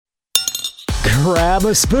Grab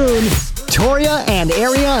a spoon. Toria and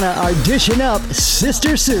Ariana are dishing up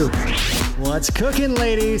sister soup. What's cooking,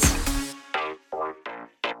 ladies?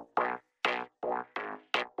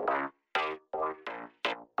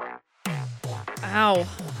 Ow,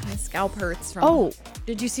 my scalp hurts from... Oh,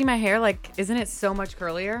 did you see my hair? Like, isn't it so much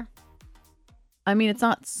curlier? I mean, it's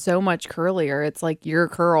not so much curlier. It's like your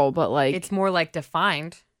curl, but like... It's more like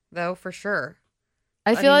defined, though, for sure.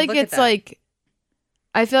 I feel like it's like...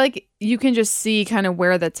 I feel like you can just see kind of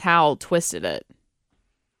where the towel twisted it.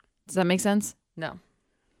 Does that make sense? No.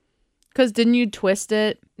 Because didn't you twist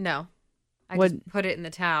it? No. I just put it in the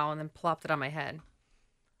towel and then plopped it on my head.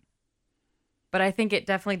 But I think it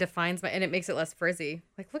definitely defines and it makes it less frizzy.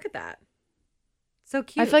 Like, look at that. So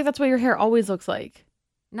cute. I feel like that's what your hair always looks like.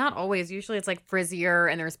 Not always. Usually it's like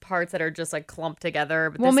frizzier and there's parts that are just like clumped together.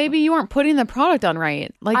 But well, maybe you weren't putting the product on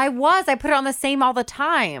right. Like I was. I put it on the same all the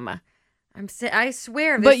time. I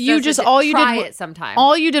swear. But you just all you did it sometime.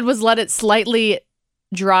 All you did was let it slightly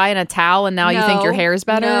dry in a towel, and now you think your hair is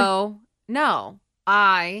better. No.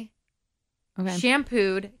 I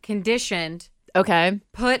shampooed, conditioned. Okay.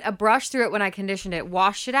 Put a brush through it when I conditioned it.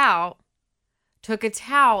 Washed it out. Took a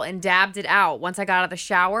towel and dabbed it out once I got out of the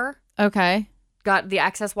shower. Okay. Got the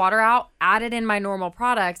excess water out. Added in my normal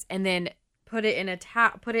products, and then put it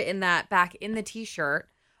in that back in the t-shirt.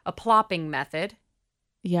 A plopping method.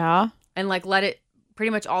 Yeah. And like let it pretty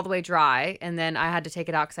much all the way dry. And then I had to take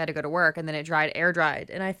it out because I had to go to work. And then it air dried.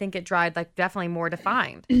 And I think it dried like definitely more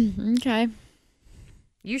defined. Okay.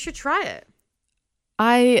 You should try it.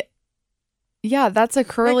 Yeah, that's a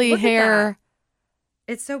curly hair.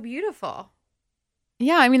 It's so beautiful.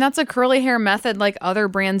 Yeah, I mean, that's a curly hair method like other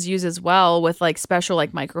brands use as well with like special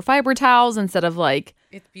like microfiber towels instead of like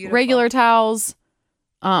regular towels.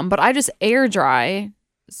 But I just air dry.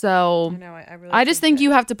 So I just think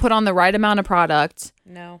you have to put on the right amount of product.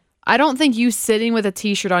 No. I don't think you sitting with a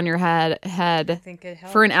t-shirt on your head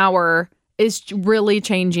for an hour is really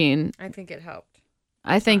changing. I think it helped.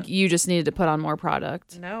 I think you just needed to put on more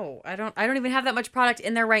product. No, I don't even have that much product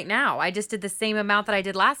in there right now. I just did the same amount that I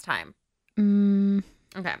did last time.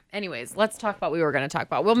 Okay. Anyways, let's talk about what we were going to talk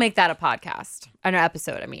about. We'll make that a podcast. An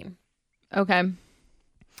episode, I mean. Okay.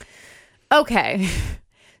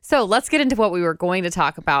 So let's get into what we were going to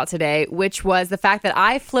talk about today, which was the fact that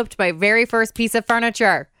I flipped my very first piece of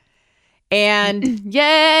furniture. And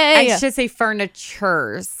yay! I should say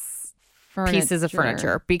pieces of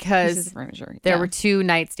furniture because there were 2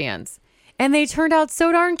 nightstands. And they turned out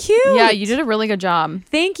so darn cute. Yeah, you did a really good job.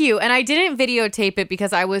 Thank you. And I didn't videotape it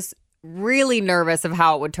because I was really nervous of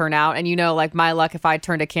how it would turn out. And like my luck, if I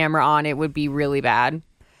turned a camera on, it would be really bad.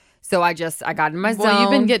 So I got in my zone. Well,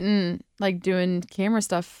 you've been getting doing camera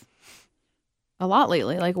stuff a lot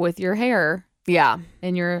lately, like with your hair. Yeah.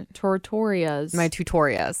 And your tutorias. My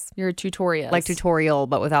tutorias. Your tutorias. Like tutorial,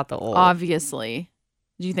 but without the old. Obviously.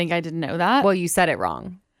 Do you think I didn't know that? Well, you said it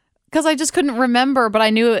wrong. Because I just couldn't remember, but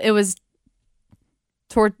I knew it was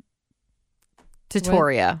Tutoria.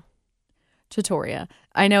 Tutoria.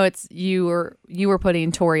 I know it's you were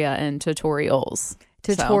putting Toria in tutorials.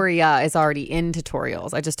 Tutoria is already in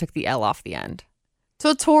tutorials. I just took the L off the end.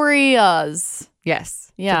 Tutorias.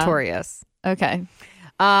 Yes. Yeah. Tutorias. Okay.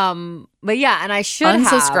 But yeah, and I should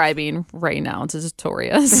unsubscribing right now to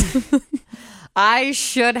tutorials. I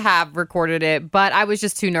should have recorded it, but I was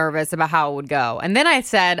just too nervous about how it would go. And then I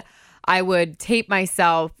said I would tape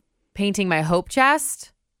myself painting my hope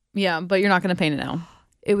chest. Yeah, but you're not going to paint it now.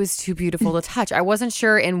 It was too beautiful to touch. I wasn't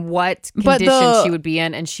sure in what condition she would be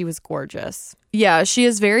in, and she was gorgeous. Yeah, she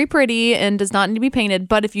is very pretty and does not need to be painted.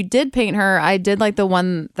 But if you did paint her, I did like the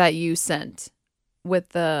one that you sent with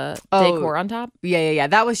the decor on top. Yeah.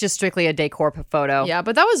 That was just strictly a decor photo. Yeah,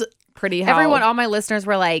 but that was pretty. All my listeners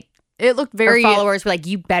were like, it looked very. Followers were like,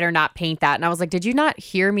 you better not paint that. And I was like, did you not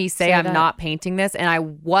hear me say I'm not painting this? And I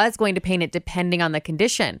was going to paint it depending on the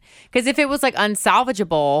condition. Because if it was like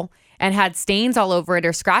unsalvageable and had stains all over it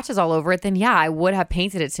or scratches all over it, then yeah, I would have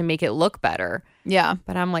painted it to make it look better. Yeah.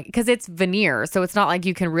 But I'm like, because it's veneer. So it's not like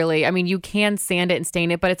you can really, I mean, you can sand it and stain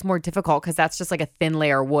it, but it's more difficult because that's just like a thin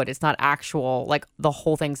layer of wood. It's not actual, like the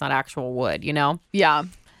whole thing's not actual wood, you know? Yeah.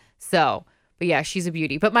 So, but yeah, she's a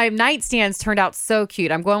beauty. But my nightstands turned out so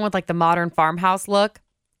cute. I'm going with like the modern farmhouse look.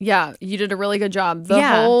 Yeah, you did a really good job. The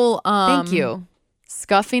whole thank you.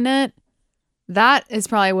 Scuffing it. That is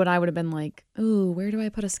probably what I would have been like, ooh, where do I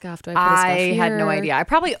put a scuff? Do I put a scuff here? I had no idea. I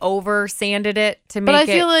probably over sanded it to make it. But I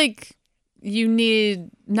feel like you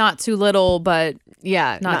need not too little, but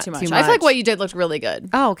not too much. I feel like what you did looked really good.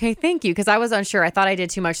 Oh, okay. Thank you. Because I was unsure. I thought I did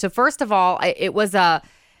too much. So first of all, it was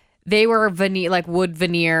they were wood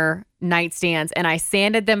veneer nightstands, and I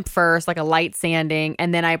sanded them first, like a light sanding,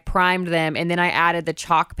 and then I primed them, and then I added the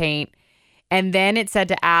chalk paint, and then it said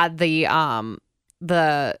to add the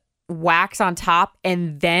wax on top,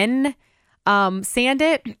 and then sand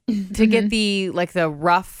it to get the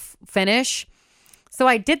rough finish. So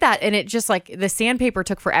I did that, and it just the sandpaper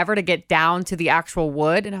took forever to get down to the actual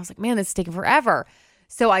wood, and I was like, man, this is taking forever.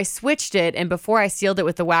 So I switched it, and before I sealed it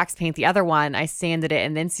with the wax paint, the other one, I sanded it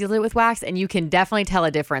and then sealed it with wax, and you can definitely tell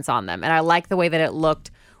a difference on them. And I like the way that it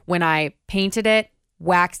looked when I painted it,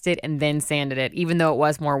 waxed it, and then sanded it. Even though it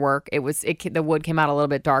was more work, the wood came out a little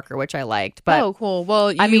bit darker, which I liked. But oh, cool.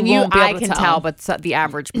 Well, I can tell, but the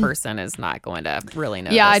average person is not going to really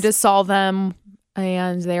notice. Yeah, I just saw them,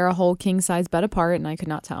 and they're a whole king size bed apart, and I could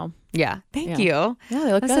not tell. Yeah, thank you. Yeah,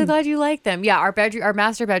 they look good. I'm so glad you like them. Yeah, our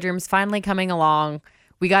master bedroom's finally coming along.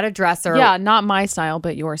 We got a dresser. Yeah, not my style,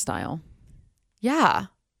 but your style. Yeah.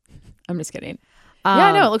 I'm just kidding.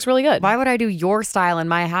 Yeah, no, it looks really good. Why would I do your style in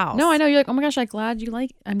my house? No, I know. You're like, oh my gosh, I'm glad you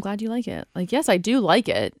like it. Like, yes, I do like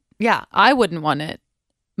it. Yeah. I wouldn't want it,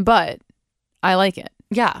 but I like it.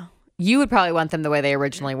 Yeah. You would probably want them the way they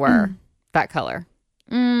originally were, that color.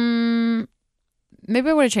 Maybe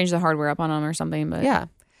I would have changed the hardware up on them or something, but yeah.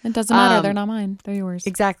 It doesn't matter. They're not mine. They're yours.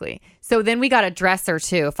 Exactly. So then we got a dresser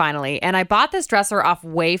too, finally. And I bought this dresser off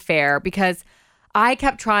Wayfair because I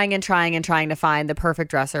kept trying to find the perfect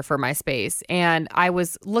dresser for my space. And I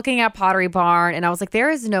was looking at Pottery Barn, and I was like, there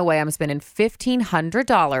is no way I'm spending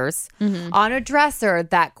 $1,500 on a dresser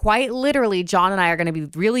that quite literally John and I are going to be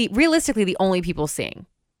really realistically the only people seeing.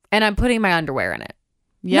 And I'm putting my underwear in it.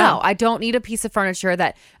 Yeah. No, I don't need a piece of furniture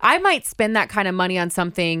that I might spend that kind of money on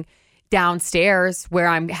something downstairs where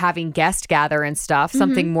I'm having guests gather and stuff,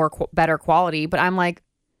 something more better quality. But I'm like,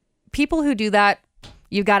 people who do that,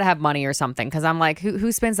 you've got to have money or something. Because I'm like,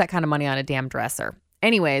 who spends that kind of money on a damn dresser?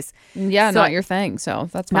 Anyways. Yeah, so, not your thing. So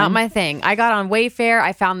that's not my thing. I got on Wayfair.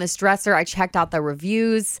 I found this dresser. I checked out the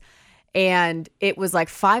reviews. And it was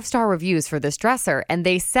 5-star reviews for this dresser. And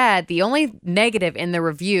they said the only negative in the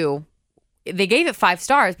review, they gave it 5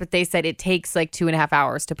 stars, but they said it takes 2.5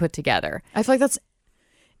 hours to put together. I feel like that's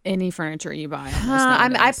any furniture you buy.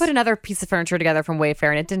 I put another piece of furniture together from Wayfair,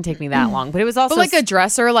 and it didn't take me that long. But it was also a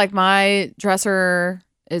dresser. My dresser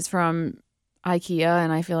is from IKEA,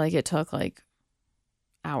 and I feel like it took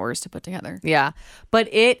hours to put together. Yeah,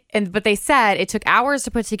 but they said it took hours to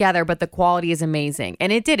put together, but the quality is amazing,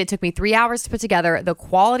 and it did. It took me 3 hours to put together. The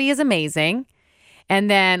quality is amazing. And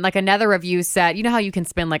then another review said, you know how you can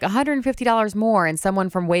spend $150 more and someone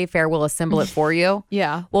from Wayfair will assemble it for you?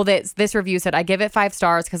 Yeah. Well, this review said, I give it 5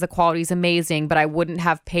 stars because the quality is amazing, but I wouldn't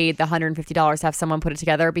have paid the $150 to have someone put it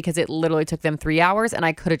together because it literally took them 3 hours and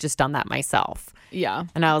I could have just done that myself. Yeah.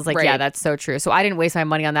 And I was like, yeah, that's so true. So I didn't waste my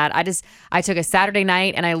money on that. I took a Saturday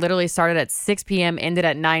night and I literally started at 6 p.m., ended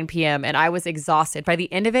at 9 p.m. and I was exhausted. By the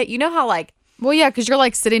end of it, you know how well, yeah, because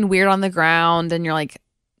you're sitting weird on the ground and you're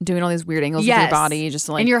doing all these weird angles with your body, just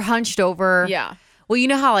and you're hunched over. Yeah. Well, you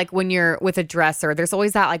know how when you're with a dresser, there's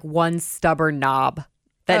always that one stubborn knob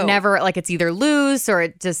that never it's either loose or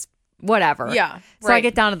it just whatever. Yeah. So I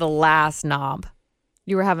get down to the last knob.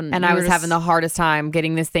 I was having the hardest time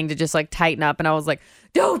getting this thing to just tighten up, and I was like,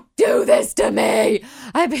 "Don't do this to me!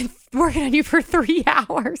 I've been working on you for 3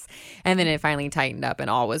 hours." And then it finally tightened up, and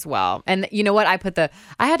all was well. And you know what? I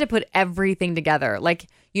had to put everything together,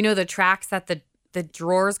 the tracks that the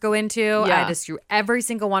drawers go into. Yeah. I had to screw every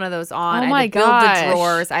single one of those on. Oh my I had to build the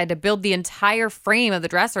drawers. I had to build the entire frame of the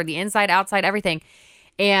dresser, the inside, outside, everything.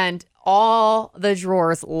 And all the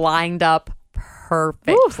drawers lined up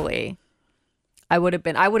perfectly. Oof. I would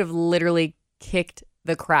have literally kicked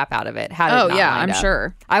the crap out of it had it not lined up.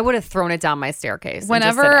 Sure. I would have thrown it down my staircase.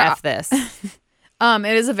 Whenever and just said, F this.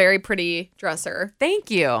 It is a very pretty dresser.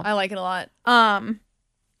 Thank you. I like it a lot.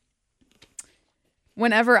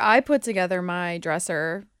 Whenever I put together my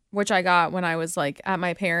dresser, which I got when I was at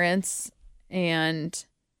my parents', and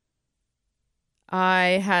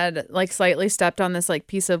I had slightly stepped on this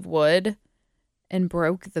piece of wood and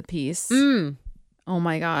broke the piece. Oh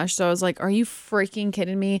my gosh. So I was like, are you freaking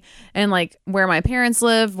kidding me? And where my parents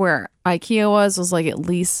live, where IKEA was at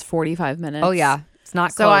least 45 minutes. Oh yeah. It's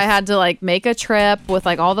not close. So I had to make a trip with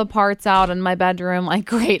all the parts out in my bedroom.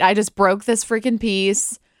 Great. I just broke this freaking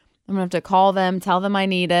piece. I'm gonna have to call them, tell them I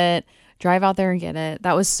need it, drive out there and get it.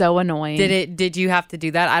 That was so annoying. Did you have to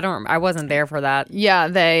do that? I wasn't there for that. Yeah,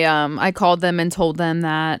 I called them and told them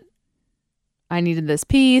that I needed this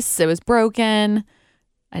piece. It was broken.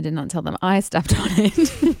 I did not tell them I stepped on it.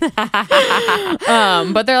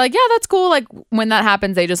 But they're like, yeah, that's cool. When that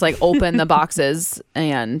happens, they just open the boxes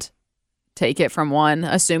and take it from one,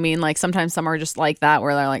 assuming like sometimes some are just like that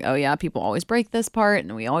where they're like, oh yeah, people always break this part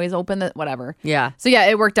and we always open it, whatever. Yeah. So yeah,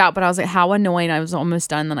 it worked out, but I was like, how annoying. I was almost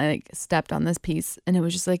done. Then I like stepped on this piece and it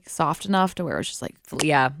was just like soft enough to where it was just like,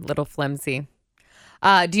 yeah, little flimsy.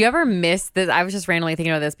 Do you ever miss this? I was just randomly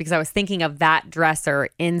thinking of this because I was thinking of that dresser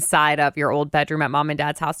inside of your old bedroom at mom and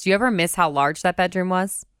dad's house. Do you ever miss how large that bedroom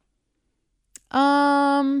was?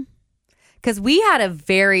 Because we had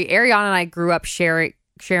Ariana and I grew up sharing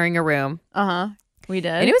a room. We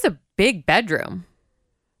did. And it was a big bedroom.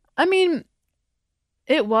 I mean,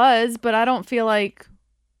 it was, but I don't feel like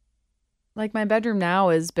my bedroom now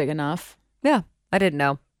is big enough. Yeah, I didn't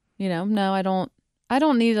know. No, I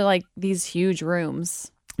don't need like these huge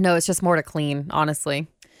rooms. No, it's just more to clean, honestly.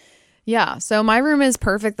 Yeah, so my room is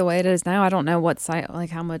perfect the way it is now. I don't know what size, like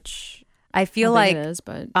how much. I feel like it is,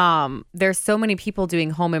 but there's so many people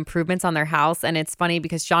doing home improvements on their house, and it's funny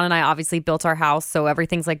because John and I obviously built our house, so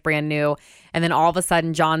everything's like brand new. And then all of a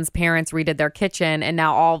sudden, John's parents redid their kitchen, and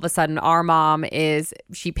now all of a sudden, our mom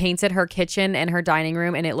she painted her kitchen and her dining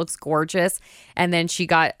room, and it looks gorgeous. And then she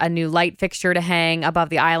got a new light fixture to hang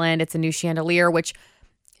above the island. It's a new chandelier, which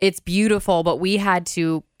it's beautiful, but we had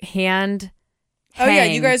to hand. Oh yeah,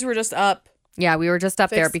 you guys were just up. Yeah, we were just up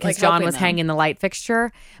there because John was hanging the light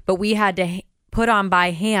fixture, but we had to put on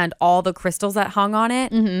by hand all the crystals that hung on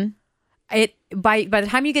it. Mm-hmm. By the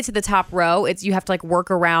time you get to the top row, you have to like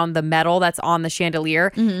work around the metal that's on the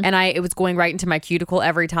chandelier, and it was going right into my cuticle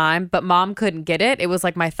every time. But mom couldn't get it. It was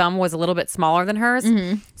like my thumb was a little bit smaller than hers,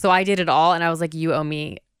 so I did it all, and I was like, "You owe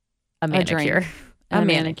me a manicure, a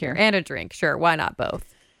manicure, and a drink. Sure, why not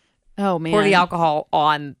both? Oh man, pour the alcohol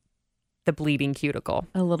on the bleeding cuticle.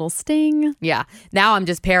 A little sting. Yeah. Now I'm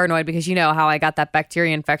just paranoid because you know how I got that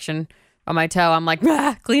bacteria infection on my toe. I'm like,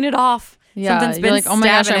 clean it off. Yeah, something's you're been like, oh my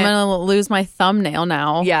gosh, I'm gonna lose my thumbnail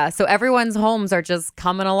now. Yeah, so everyone's homes are just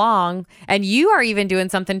coming along, and you are even doing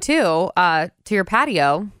something too to your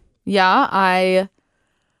patio. Yeah,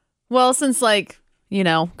 since like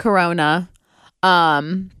Corona,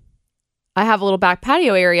 I have a little back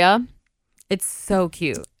patio area. It's so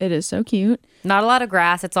cute. It is so cute. Not a lot of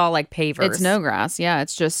grass. It's all like pavers. It's no grass. Yeah,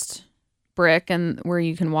 it's just brick and where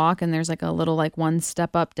you can walk, and there's like a little like one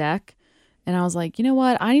step up deck. And I was like, you know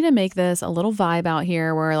what? I need to make this a little vibe out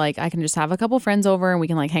here where like I can just have a couple friends over and we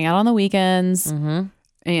can like hang out on the weekends. Mm-hmm.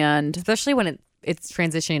 And especially when it's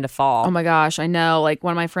transitioning to fall. Oh my gosh, I know. Like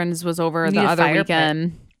one of my friends was over the other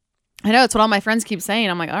weekend. I know, it's what all my friends keep saying.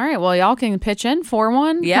 I'm like, all right, well, y'all can pitch in for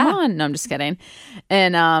one. Yeah. Come on. No, I'm just kidding.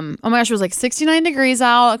 And oh my gosh, it was like 69 degrees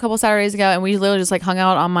out a couple Saturdays ago, and we literally just like hung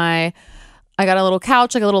out on I got a little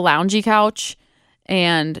couch, like a little loungy couch,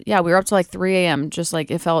 and yeah, we were up to like 3 a.m. Just like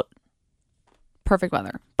it felt perfect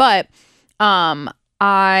weather. But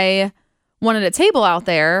I wanted a table out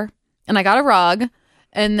there, and I got a rug,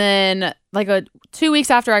 and then like 2 weeks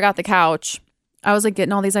after I got the couch, I was like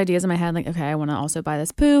getting all these ideas in my head, like, okay, I want to also buy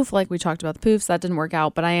this poof. Like we talked about the poofs, that didn't work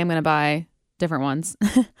out, but I am going to buy different ones.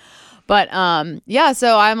 But yeah,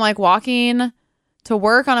 so I'm like walking to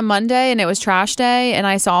work on a Monday, and it was trash day, and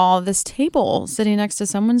I saw this table sitting next to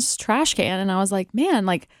someone's trash can, and I was like, man,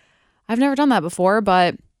 like I've never done that before,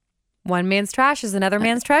 but one man's trash is another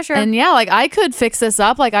man's treasure. And yeah, like I could fix this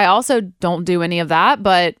up. Like I also don't do any of that,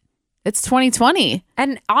 but it's 2020.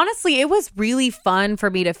 And honestly, it was really fun for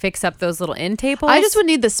me to fix up those little end tables. I just would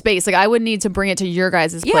need the space. Like I would need to bring it to your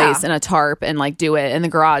guys' place in a tarp and like do it in the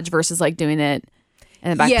garage versus like doing it in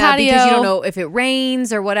the back patio. Because you don't know if it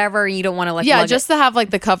rains or whatever. And you don't want to like just to have like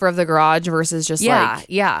the cover of the garage versus just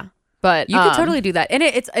But you could totally do that. And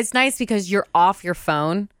it's nice because you're off your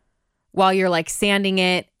phone while you're like sanding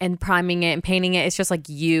it and priming it and painting it. It's just like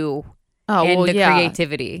you and the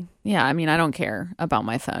creativity. Yeah, I mean, I don't care about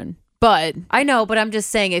my phone. But I know, but I'm just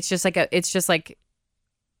saying it's just like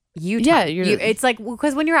you. Yeah, it's like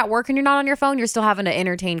because when you're at work and you're not on your phone, you're still having to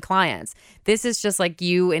entertain clients. This is just like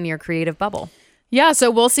you in your creative bubble. Yeah, so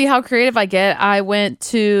we'll see how creative I get. I went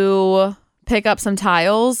to pick up some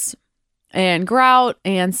tiles and grout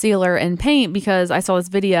and sealer and paint because I saw this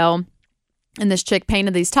video and this chick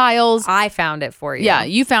painted these tiles. I found it for you. Yeah,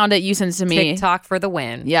 you found it. You sent it to me. TikTok for the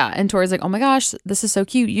win. Yeah, and Tori's like, oh my gosh, this is so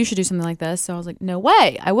cute. You should do something like this. So I was like, no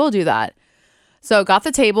way. I will do that. So got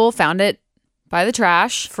the table, found it by the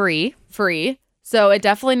trash. Free. So it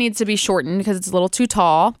definitely needs to be shortened because it's a little too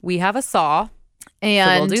tall. We have a saw. And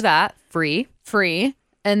so we'll do that. Free.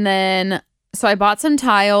 And then, so I bought some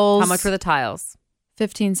tiles. How much were the tiles?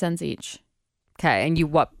 15 cents each. Okay. And you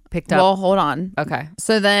picked up? Well, hold on. Okay.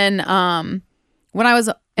 So then when I was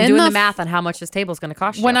doing the math on how much this table is going to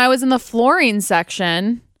cost you. When I was in the flooring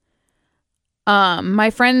section,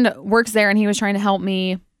 my friend works there and he was trying to help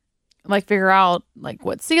me like figure out like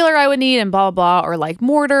what sealer I would need and blah, blah, blah, or like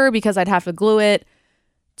mortar because I'd have to glue it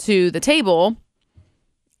to the table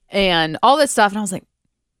and all this stuff. And I was like,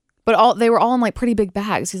 but they were all in like pretty big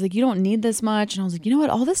bags. He's like, you don't need this much. And I was like, you know what?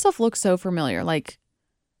 All this stuff looks so familiar. Like,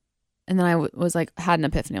 and then I was like, had an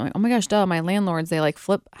epiphany. I'm like, oh my gosh, duh. My landlords, they like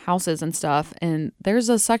flip houses and stuff. And there's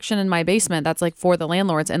a section in my basement that's like for the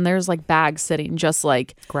landlords. And there's like bags sitting just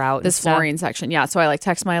like grout this flooring section. Yeah. So I like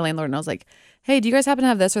text my landlord and I was like, hey, do you guys happen to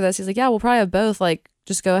have this or this? He's like, yeah, we'll probably have both. Like,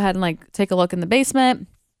 just go ahead and like take a look in the basement.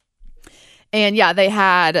 And yeah, they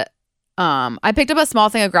had, I picked up a small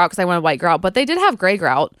thing of grout because I wanted white grout, but they did have gray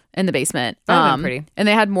grout in the basement. Pretty. And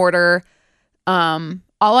they had mortar.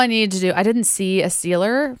 All I needed to do, I didn't see a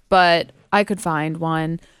sealer, but I could find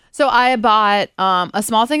one. So I bought a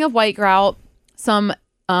small thing of white grout, some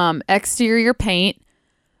exterior paint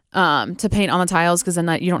to paint on the tiles because then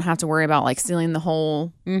you don't have to worry about like sealing the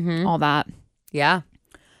hole, all that. Yeah.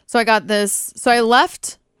 So I got this. So I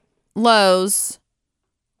left Lowe's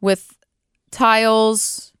with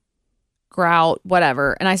tiles, grout,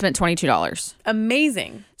 whatever, and I spent $22.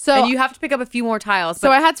 Amazing. So and you have to pick up a few more tiles.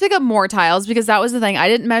 So I had to pick up more tiles because that was the thing. I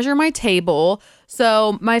didn't measure my table.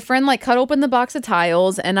 So my friend like cut open the box of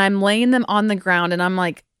tiles and I'm laying them on the ground and I'm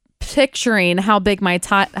like picturing how big my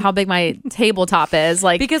tabletop is.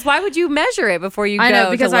 Like, because why would you measure it before you go? I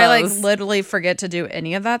know, because to I like Lowe's? literally forget to do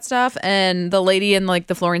any of that stuff. And the lady in like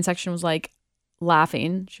the flooring section was like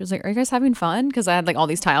laughing. She was like, are you guys having fun? Because I had like all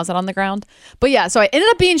these tiles out on the ground. But yeah, so I ended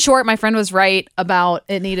up being short. My friend was right about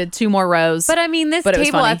it needed 2 more rows. But I mean, this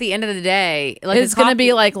table at the end of the day, like it's going to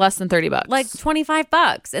be like less than $30, like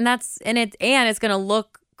 $25, and it's going to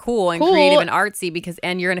look cool and creative and artsy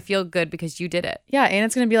and you're going to feel good because you did it. Yeah, and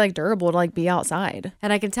it's going to be like durable to like be outside.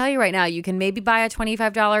 And I can tell you right now, you can maybe buy a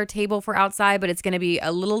 $25 table for outside, but it's going to be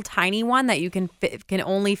a little tiny one that you can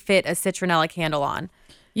only fit a citronella candle on.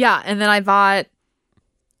 Yeah, and then I bought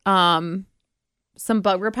some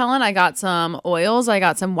bug repellent. I got some oils. I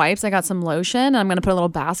got some wipes. I got some lotion. And I'm going to put a little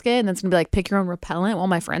basket and it's going to be like pick your own repellent while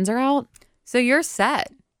my friends are out. So you're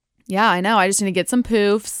set. Yeah, I know. I just need to get some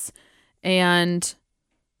poofs and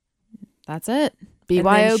that's it.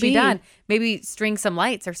 BYOB. Done. Maybe string some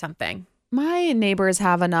lights or something. My neighbors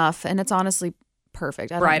have enough and it's honestly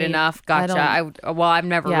perfect. Bright enough. Gotcha. I've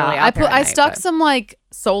never really out there I stuck some like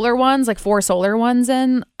solar ones, like 4 solar ones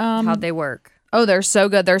in. How'd they work? Oh, they're so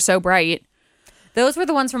good. They're so bright. Those were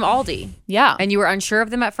the ones from Aldi. Yeah. And you were unsure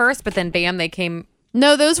of them at first, but then bam, they came.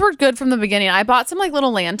 No, those were good from the beginning. I bought some like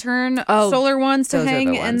little lantern solar ones to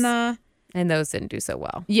hang in the. And those didn't do so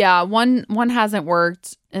well. Yeah, one hasn't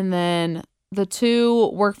worked, and then the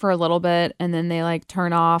 2 work for a little bit, and then they like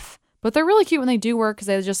turn off. But they're really cute when they do work because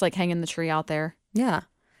they just like hang in the tree out there. Yeah.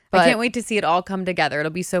 I can't wait to see it all come together.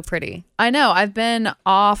 It'll be so pretty. I know. I've been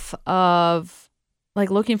off of like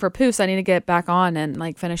looking for poofs. I need to get back on and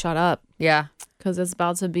like finish that up. Yeah. Because it's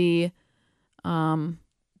about to be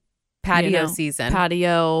patio season.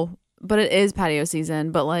 But it is patio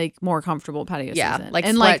season, but like more comfortable patio season. Like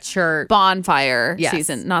and sweatshirt. Like bonfire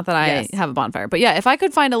season. Not that I have a bonfire. But yeah, if I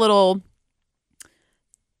could find a little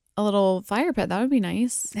fire pit, that would be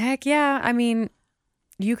nice. Heck yeah. I mean,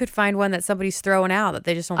 you could find one that somebody's throwing out that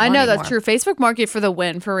they just don't want I know anymore. That's true. Facebook Market for the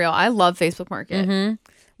win, for real. I love Facebook Market. Mm-hmm.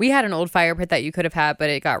 We had an old fire pit that you could have had, but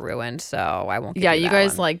it got ruined, so I won't give you that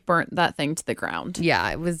guys one. Like burnt that thing to the ground. Yeah,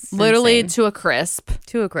 it was literally insane. to a crisp.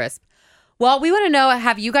 Well, we want to know,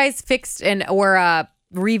 have you guys fixed or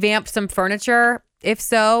revamped some furniture? If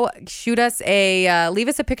so, leave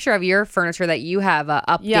us a picture of your furniture that you have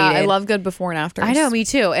updated. Yeah, I love good before and afters. I know, me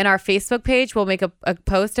too. And our Facebook page, we'll make a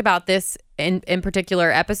post about this in particular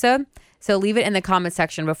episode. So leave it in the comment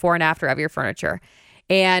section before and after of your furniture.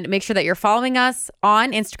 And make sure that you're following us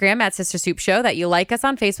on Instagram at Sister Soup Show, that you like us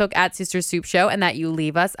on Facebook at Sister Soup Show, and that you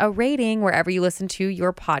leave us a rating wherever you listen to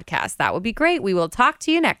your podcast. That would be great. We will talk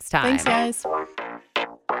to you next time. Thanks, guys.